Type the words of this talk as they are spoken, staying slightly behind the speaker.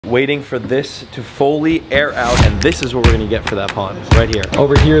waiting for this to fully air out, and this is what we're gonna get for that pond, right here.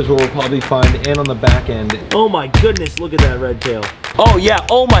 Over here is where we'll probably find, and on the back end. Oh my goodness, look at that red tail. Oh yeah,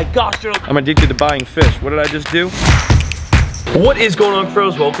 oh my gosh. I'm addicted to buying fish. What did I just do? What is going on,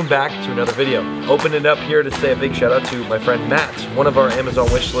 Cuffros? Welcome back to another video. Opening up here to say a big shout out to my friend Matt, one of our Amazon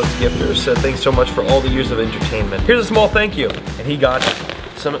wishlist gifters. Said thanks so much for all the years of entertainment. Here's a small thank you. And he got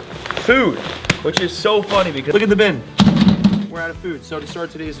some food, which is so funny because look at the bin. We're out of food. So to start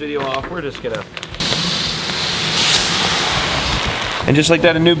today's video off, we're just gonna, and just like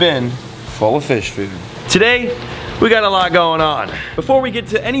that, a new bin full of fish food. Today, we got a lot going on. Before we get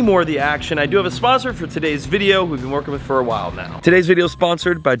to any more of the action, I do have a sponsor for today's video we've been working with for a while now. Today's video is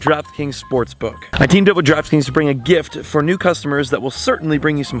sponsored by DraftKings Sportsbook. I teamed up with DraftKings to bring a gift for new customers that will certainly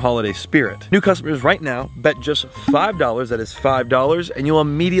bring you some holiday spirit. New customers right now bet just $5, that is $5, and you'll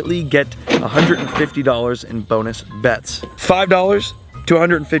immediately get $150 in bonus bets. $5 to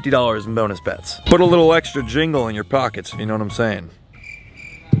 $150 in bonus bets. Put a little extra jingle in your pockets, if you know what I'm saying.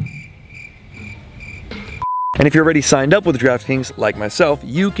 And if you're already signed up with DraftKings, like myself,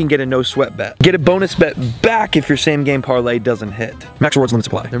 you can get a no sweat bet. Get a bonus bet back if your same game parlay doesn't hit. Max rewards, limit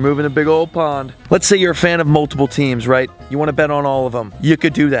supply. They're moving a big old pond. Let's say you're a fan of multiple teams, right? You want to bet on all of them. You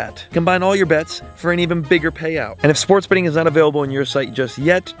could do that. Combine all your bets for an even bigger payout. And if sports betting is not available on your site just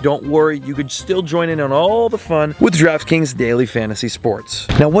yet, don't worry, you could still join in on all the fun with DraftKings Daily Fantasy Sports.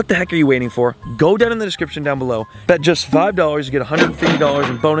 Now, what the heck are you waiting for? Go down in the description down below. Bet just $5, you get $150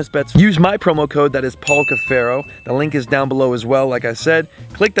 in bonus bets. Use my promo code, that is Paul Cuffaro. The link is down below as well. Like I said,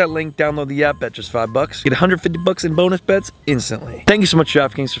 click that link, download the app, bet just $5. Get $150 in bonus bets instantly. Thank you so much,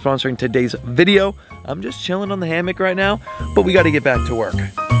 DraftKings, for sponsoring today's video. I'm just chilling on the hammock right now, but we got to get back to work.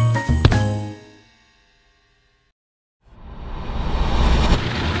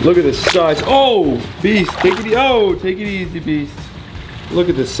 Look at the size. Oh, beast. Take it easy. Oh, take it easy, beast. Look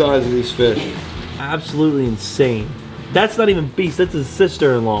at the size of these fish. Absolutely insane. That's not even beast, that's his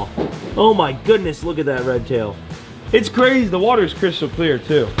sister-in-law. Oh my goodness, look at that red tail. It's crazy, the water is crystal clear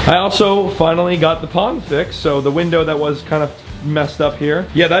too. I also finally got the pond fixed, so the window that was kind of messed up here,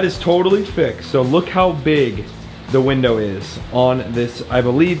 yeah, that is totally fixed. So look how big the window is on this, I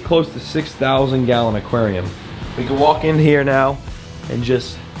believe, close to 6,000 gallon aquarium. We can walk in here now and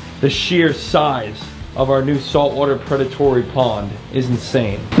just the sheer size of our new saltwater predatory pond is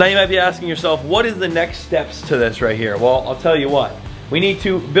insane. Now you might be asking yourself, what is the next steps to this right here? Well, I'll tell you what. We need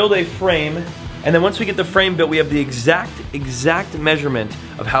to build a frame, and then once we get the frame built, we have the exact measurement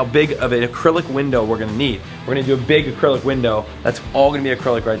of how big of an acrylic window we're gonna need. We're gonna do a big acrylic window. That's all gonna be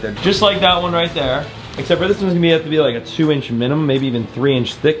acrylic right there. Just like that one right there. Except for this one's gonna have to be like a 2-inch minimum, maybe even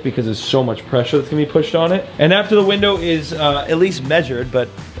 3-inch thick because there's so much pressure that's gonna be pushed on it. And after the window is at least measured, but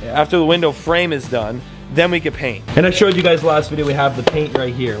after the window frame is done, then we can paint. And I showed you guys last video, we have the paint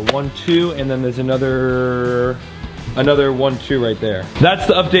right here. 1, 2, and then there's another 1, 2 right there. That's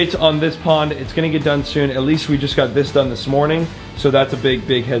the updates on this pond. It's gonna get done soon. At least we just got this done this morning. So that's a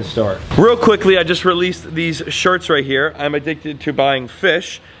big head start. Real quickly, I just released these shirts right here. I'm addicted to buying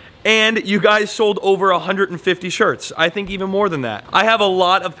fish. And you guys sold over 150 shirts. I think even more than that. I have a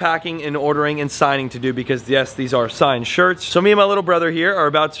lot of packing and ordering and signing to do because yes, these are signed shirts. So me and my little brother here are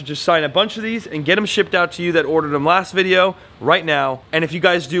about to just sign a bunch of these and get them shipped out to you that ordered them last video right now. And if you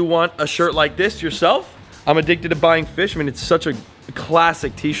guys do want a shirt like this yourself, I'm addicted to buying fish. I mean, it's such a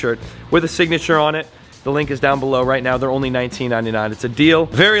classic t-shirt with a signature on it. The link is down below right now. They're only $19.99. It's a deal.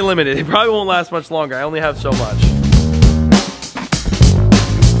 Very limited. It probably won't last much longer. I only have so much.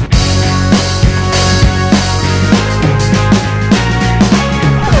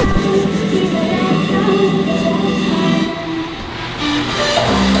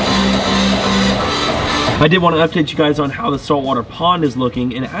 I did want to update you guys on how the saltwater pond is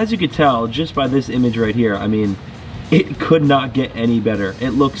looking, and as you can tell just by this image right here, I mean, it could not get any better.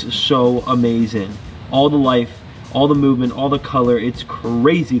 It looks so amazing. All the life, all the movement, all the color, it's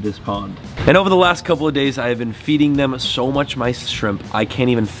crazy, this pond. And over the last couple of days, I have been feeding them so much mice shrimp, I can't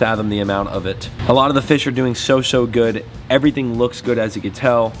even fathom the amount of it. A lot of the fish are doing so good. Everything looks good, as you can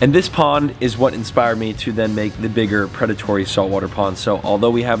tell. And this pond is what inspired me to then make the bigger predatory saltwater pond. So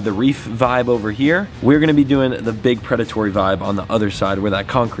although we have the reef vibe over here, we're gonna be doing the big predatory vibe on the other side where that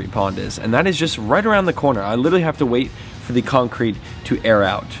concrete pond is. And that is just right around the corner. I literally have to wait for the concrete to air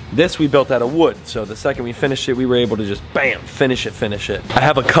out. This we built out of wood, so the second we finished it, we were able to just bam, finish it. I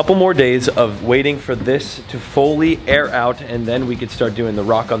have a couple more days of waiting for this to fully air out, and then we could start doing the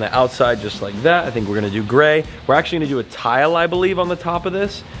rock on the outside just like that. I think we're gonna do gray. We're actually gonna do a tile, I believe, on the top of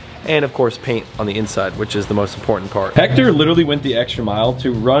this, and of course paint on the inside, which is the most important part. Hector literally went the extra mile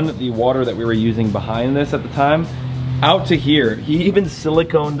to run the water that we were using behind this at the time out to here. He even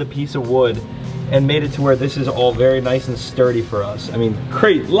siliconed the piece of wood and made it to where this is all very nice and sturdy for us. I mean,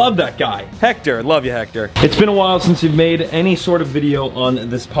 great, love that guy. Hector, love you, Hector. It's been a while since we've made any sort of video on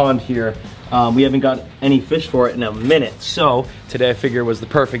this pond here. We haven't got any fish for it in a minute. So today I figured was the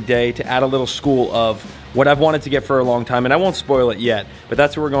perfect day to add a little school of what I've wanted to get for a long time, and I won't spoil it yet, but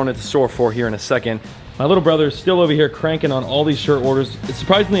that's what we're going to the store for here in a second. My little brother is still over here cranking on all these shirt orders.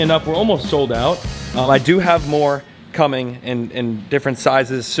 Surprisingly enough, we're almost sold out. I do have more coming in different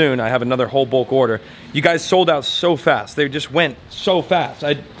sizes soon. I have another whole bulk order. You guys sold out so fast. They just went so fast.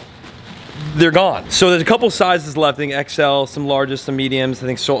 They're gone. So there's a couple sizes left. I think XL, some larges, some mediums. I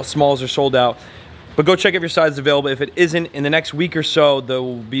think smalls are sold out. But go check if your size is available. If it isn't, in the next week or so, there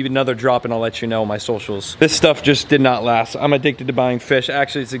will be another drop and I'll let you know on my socials. This stuff just did not last. I'm addicted to buying fish.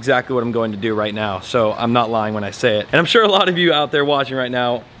 Actually, it's exactly what I'm going to do right now. So I'm not lying when I say it. And I'm sure a lot of you out there watching right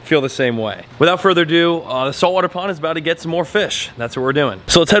now feel the same way. Without further ado, the saltwater pond is about to get some more fish. That's what we're doing.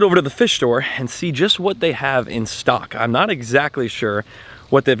 So let's head over to the fish store and see just what they have in stock. I'm not exactly sure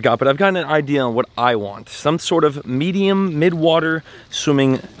what they've got, but I've gotten an idea on what I want. Some sort of medium, mid-water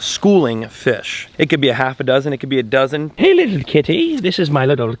swimming schooling fish. It could be a half a dozen, it could be a dozen. Hey little kitty, this is my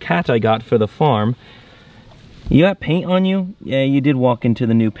little cat I got for the farm. You got paint on you? Yeah, you did walk into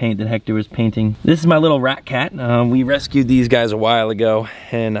the new paint that Hector was painting. This is my little rat cat. We rescued these guys a while ago,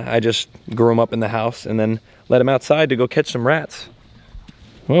 and I just grew them up in the house and then let them outside to go catch some rats.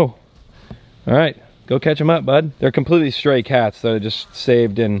 Whoa, all right. Go catch them up, bud. They're completely stray cats that I just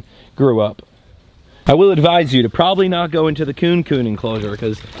saved and grew up. I will advise you to probably not go into the coon enclosure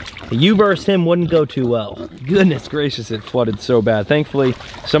because you versus him wouldn't go too well. Goodness gracious, it flooded so bad. Thankfully,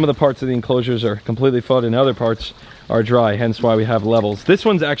 some of the parts of the enclosures are completely flooded and other parts are dry, hence why we have levels. This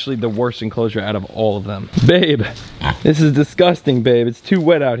one's actually the worst enclosure out of all of them. Babe, this is disgusting, babe. It's too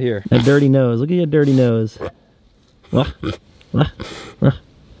wet out here. That dirty nose, look at your dirty nose.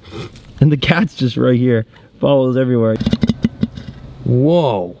 And the cat's just right here, follows everywhere.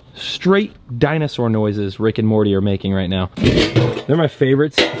 Whoa, straight dinosaur noises Rick and Morty are making right now. They're my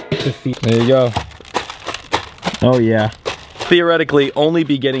favorites to feed. There you go. Oh yeah. Theoretically only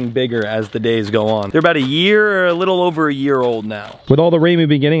be getting bigger as the days go on. They're about a year or a little over a year old now. With all the rain we've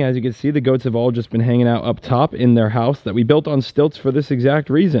been getting, as you can see, the goats have all just been hanging out up top in their house that we built on stilts for this exact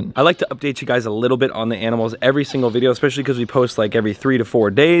reason. I like to update you guys a little bit on the animals every single video, especially because we post like every 3 to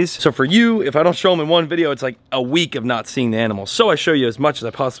 4 days. So for you, if I don't show them in one video, it's like a week of not seeing the animals. So I show you as much as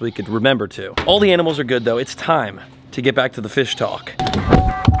I possibly could remember to. All the animals are good though. It's time to get back to the fish talk.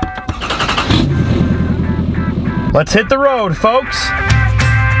 Let's hit the road, folks.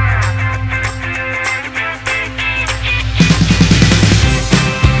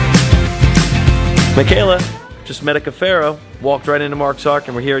 Michaela just met a Cuffaro, walked right into Mark's Ark,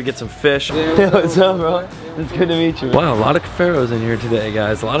 and we're here to get some fish. Yeah, what's up, bro? It's good to meet you. Wow, a lot of Cuffaros in here today,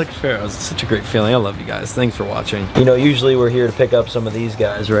 guys. A lot of Cuffaros. It's such a great feeling. I love you guys. Thanks for watching. You know, usually we're here to pick up some of these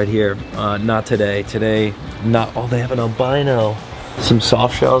guys right here. Not today. Today, not. Oh, they have an albino. Some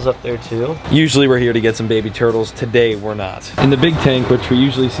soft shells up there too. Usually we're here to get some baby turtles. Today we're not. In the big tank, which we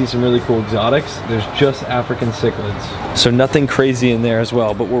usually see some really cool exotics, there's just African cichlids. So nothing crazy in there as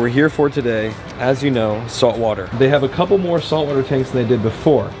well. But what we're here for today, as you know, saltwater. They have a couple more saltwater tanks than they did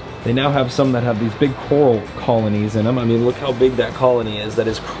before. They now have some that have these big coral colonies in them. I mean, look how big that colony is. That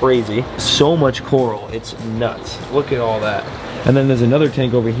is crazy. So much coral. It's nuts. Look at all that. And then there's another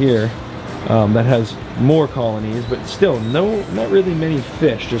tank over here that has more colonies, but still not really many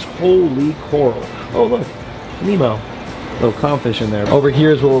fish, just holy coral. Oh look, Nemo, little clownfish in there. Over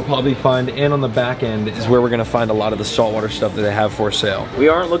here is where we'll probably find, and on the back end is where we're gonna find a lot of the saltwater stuff that they have for sale. We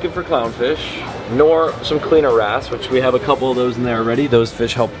aren't looking for clownfish, nor some cleaner wrasse, which we have a couple of those in there already. Those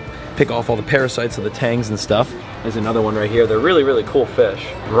fish help pick off all the parasites of the tangs and stuff. There's another one right here. They're really, really cool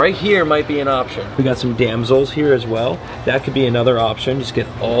fish. Right here might be an option. We got some damsels here as well. That could be another option. Just get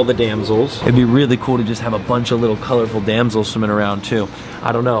all the damsels. It'd be really cool to just have a bunch of little colorful damsels swimming around too.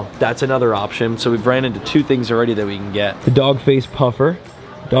 I don't know. That's another option. So we've ran into 2 things already that we can get. The dog-face puffer.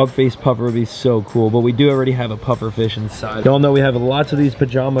 Dog-face puffer would be so cool, but we do already have a puffer fish inside. Y'all know we have lots of these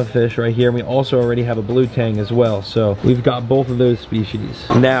pajama fish right here. And we also already have a blue tang as well. So we've got both of those species.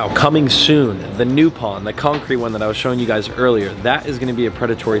 Now, coming soon, the new pond, the concrete one that I was showing you guys earlier, that is gonna be a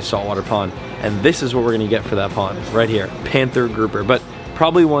predatory saltwater pond. And this is what we're gonna get for that pond, right here, panther grouper. But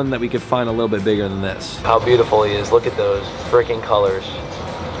probably one that we could find a little bit bigger than this. How beautiful he is, look at those freaking colors.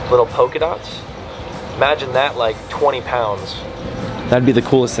 Little polka dots. Imagine that like 20 pounds. That'd be the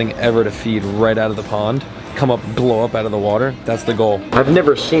coolest thing ever to feed right out of the pond. Come up, glow up out of the water. That's the goal. I've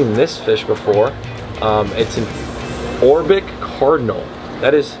never seen this fish before. It's an orbic cardinal.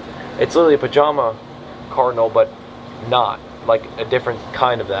 It's literally a pajama cardinal, but not, like a different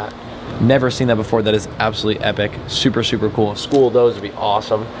kind of that. Never seen that before. That is absolutely epic. Super, super cool. A school of those would be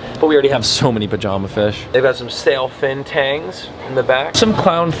awesome. But we already have so many pajama fish. They've got some sailfin tangs in the back. Some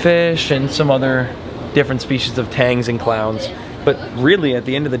clownfish and some other different species of tangs and clowns. But really, at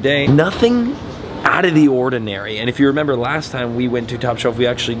the end of the day, nothing out of the ordinary. And if you remember last time we went to Top Shelf, we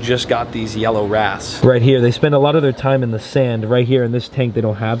actually just got these yellow wrasse. Right here, they spend a lot of their time in the sand. Right here in this tank, they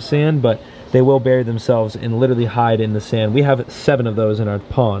don't have sand, but they will bury themselves and literally hide in the sand. We have 7 of those in our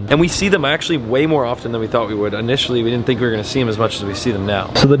pond. And we see them actually way more often than we thought we would. Initially, we didn't think we were gonna see them as much as we see them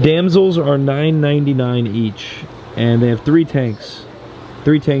now. So the damsels are $9.99 each, and they have 3 tanks.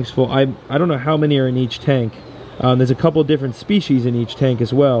 3 tanks full. I don't know how many are in each tank. There's a couple different species in each tank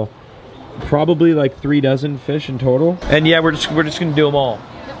as well. Probably like 3 dozen fish in total. And yeah, we're just gonna do them all.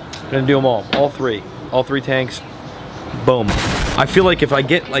 We're gonna do them all 3 tanks. Boom. I feel like if I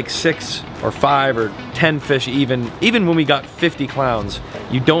get like 6 or 5 or 10 fish, even when we got 50 clowns,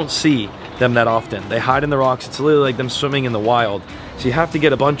 you don't see them that often. They hide in the rocks. It's literally like them swimming in the wild. So you have to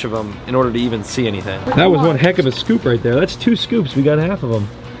get a bunch of them in order to even see anything. That was one heck of a scoop right there. That's 2 scoops. We got half of them.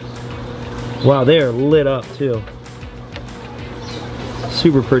 Wow, they are lit up too.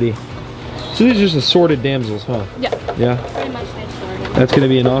 Super pretty. So these are just assorted damsels, huh? Yeah. Yeah? Pretty much assorted. That's gonna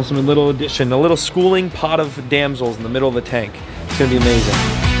be an awesome little addition. A little schooling pot of damsels in the middle of the tank. It's gonna be amazing.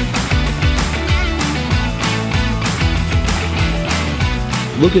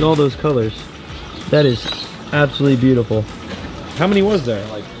 Look at all those colors. That is absolutely beautiful. How many was there?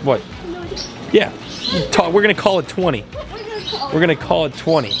 Like, what? Yeah, we're gonna call it 20. We're gonna call it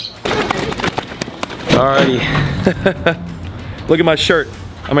 20. Alrighty. Look at my shirt.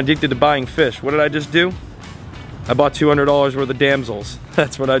 I'm addicted to buying fish. What did I just do? I bought $200 worth of damsels.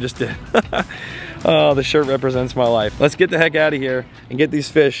 That's what I just did. Oh, the shirt represents my life. Let's get the heck out of here and get these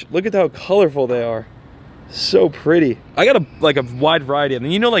fish. Look at how colorful they are. So pretty. I got a wide variety of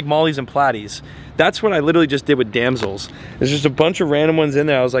them. You know, like mollies and platies. That's what I literally just did with damsels. There's just a bunch of random ones in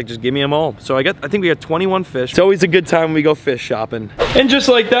there. I was like, just give me them all. So I think we got 21 fish. It's always a good time when we go fish shopping. And just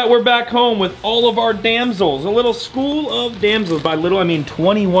like that, we're back home with all of our damsels. A little school of damsels. By little, I mean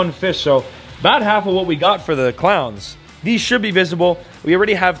 21 fish. So about half of what we got for the clowns. These should be visible. We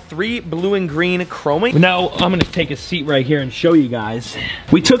already have 3 blue and green chroming. Now I'm gonna take a seat right here and show you guys.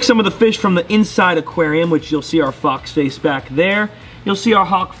 We took some of the fish from the inside aquarium, which you'll see our fox face back there. You'll see our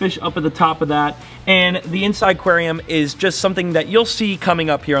hawkfish up at the top of that. And the inside aquarium is just something that you'll see coming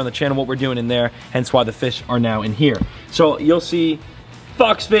up here on the channel, what we're doing in there, hence why the fish are now in here. So you'll see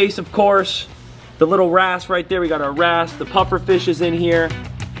fox face, of course, the little wrasse right there. We got our wrasse, the puffer fish is in here.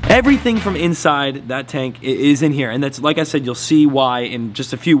 Everything from inside that tank is in here, and that's, like I said, you'll see why in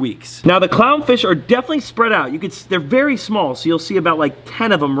just a few weeks. Now the clownfish are definitely spread out. They're very small, so you'll see about like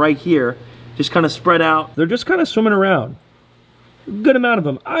 10 of them right here, just kind of spread out. They're just kind of swimming around. Good amount of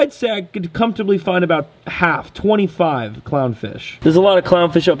them. I'd say I could comfortably find about half, 25 clownfish. There's a lot of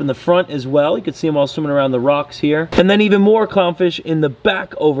clownfish up in the front as well. You can see them all swimming around the rocks here. And then even more clownfish in the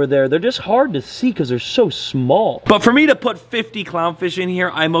back over there. They're just hard to see because they're so small. But for me to put 50 clownfish in here,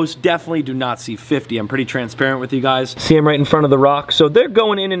 I most definitely do not see 50. I'm pretty transparent with you guys. See them right in front of the rock. So they're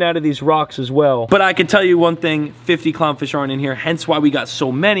going in and out of these rocks as well. But I can tell you one thing, 50 clownfish aren't in here, hence why we got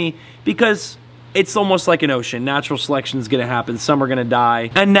so many, because it's almost like an ocean. Natural selection is gonna happen. Some are gonna die.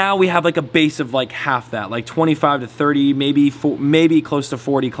 And now we have like a base of like half that, like 25 to 30, maybe close to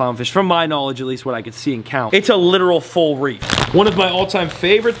 40 clownfish. From my knowledge, at least what I could see and count. It's a literal full reef. One of my all-time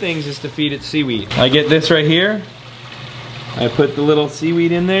favorite things is to feed it seaweed. I get this right here. I put the little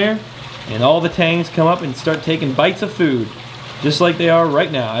seaweed in there, and all the tangs come up and start taking bites of food, just like they are right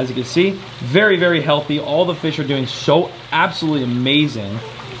now. As you can see, very, very healthy. All the fish are doing so absolutely amazing.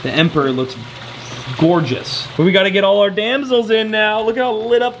 The emperor looks gorgeous. But we got to get all our damsels in now. Look how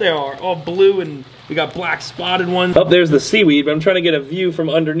lit up they are. All blue, and we got black spotted ones. Oh, there's the seaweed, but I'm trying to get a view from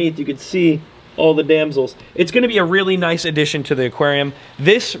underneath. You can see all the damsels. It's going to be a really nice addition to the aquarium.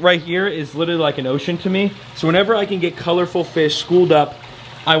 This right here is literally like an ocean to me. So whenever I can get colorful fish schooled up,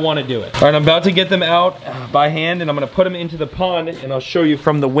 I want to do it. All right, I'm about to get them out by hand, and I'm going to put them into the pond, and I'll show you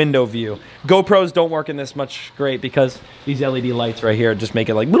from the window view. GoPros don't work in this much great because these LED lights right here just make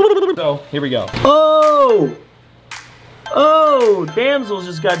it like, so here we go. Oh! Oh, damsels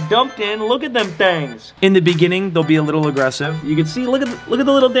just got dumped in. Look at them things. In the beginning, they'll be a little aggressive. You can see, look at the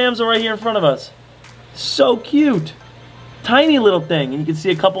little damsel right here in front of us. So cute. Tiny little thing, and you can see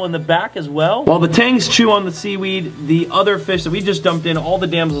a couple in the back as well. While the tangs chew on the seaweed, the other fish that we just dumped in, all the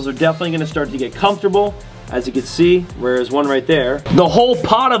damsels are definitely gonna start to get comfortable, as you can see, whereas one right there. The whole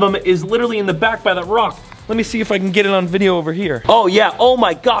pot of them is literally in the back by that rock. Let me see if I can get it on video over here. Oh yeah, oh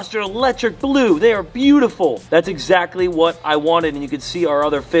my gosh, they're electric blue. They are beautiful. That's exactly what I wanted, and you can see our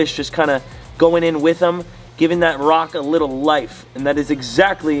other fish just kind of going in with them, giving that rock a little life. And that is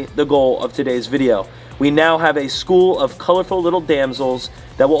exactly the goal of today's video. We now have a school of colorful little damsels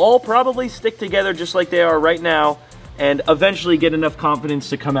that will all probably stick together just like they are right now, and eventually get enough confidence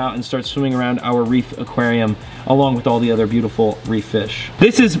to come out and start swimming around our reef aquarium along with all the other beautiful reef fish.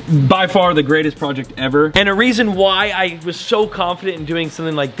 This is by far the greatest project ever. And a reason why I was so confident in doing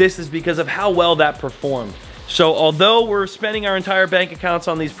something like this is because of how well that performed. So although we're spending our entire bank accounts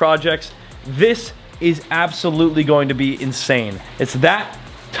on these projects, this is absolutely going to be insane. It's that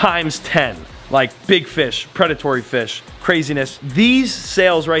times 10. Like big fish, predatory fish, craziness. These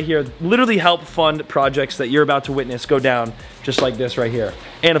sales right here literally help fund projects that you're about to witness go down just like this right here.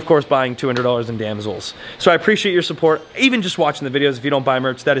 And of course, buying $200 in damsels. So I appreciate your support. Even just watching the videos, if you don't buy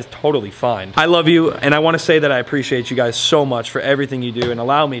merch, that is totally fine. I love you, and I wanna say that I appreciate you guys so much for everything you do and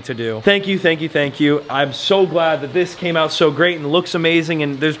allow me to do. Thank you, thank you, thank you. I'm so glad that this came out so great and looks amazing,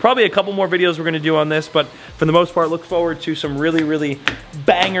 and there's probably a couple more videos we're gonna do on this, but for the most part, look forward to some really, really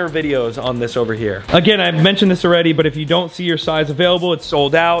banger videos on this over here. Again, I've mentioned this already, but if you don't see your size available, it's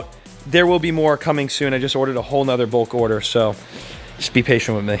sold out. There will be more coming soon. I just ordered a whole nother bulk order, so just be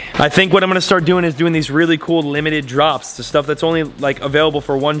patient with me. I think what I'm gonna start doing is doing these really cool limited drops, the stuff that's only like available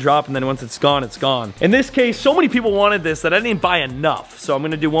for one drop, and then once it's gone, it's gone. In this case, so many people wanted this that I didn't buy enough, so I'm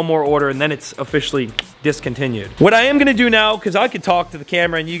gonna do one more order and then it's officially discontinued. What I am gonna do now, because I could talk to the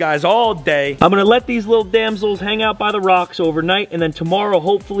camera and you guys all day, I'm gonna let these little damsels hang out by the rocks overnight, and then tomorrow,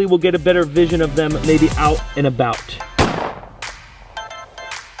 hopefully we'll get a better vision of them, maybe out and about.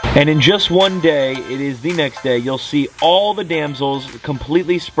 And in just one day, it is the next day, you'll see all the damsels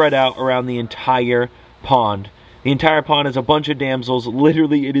completely spread out around the entire pond. The entire pond is a bunch of damsels.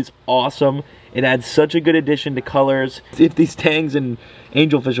 Literally, it is awesome. It adds such a good addition to colors. If these tangs and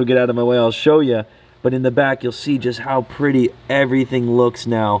angelfish will get out of my way, I'll show you. But in the back, you'll see just how pretty everything looks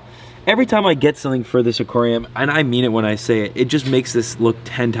now. Every time I get something for this aquarium, and I mean it when I say it, it just makes this look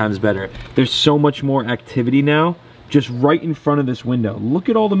 10 times better. There's so much more activity now, just right in front of this window. Look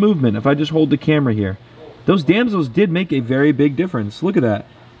at all the movement. If I just hold the camera here, those damsels did make a very big difference. Look at that.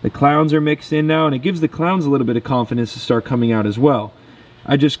 The clowns are mixed in now, and it gives the clowns a little bit of confidence to start coming out as well.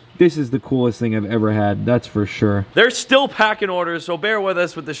 This is the coolest thing I've ever had, that's for sure. They're still packing orders, so bear with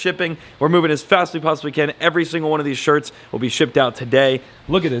us with the shipping. We're moving as fast as we possibly can. Every single one of these shirts will be shipped out today.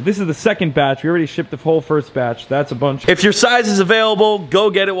 Look at it, this is the second batch. We already shipped the whole first batch. That's a bunch. If your size is available,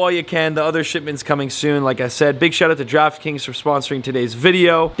 go get it while you can. The other shipment's coming soon. Like I said, big shout out to DraftKings for sponsoring today's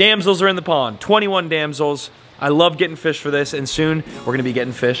video. Damsels are in the pond, 21 damsels. I love getting fish for this, and soon we're gonna be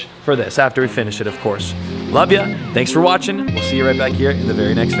getting fish for this after we finish it, of course. Love ya, thanks for watching. We'll see you right back here in the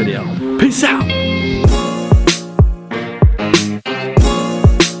very next video. Peace out.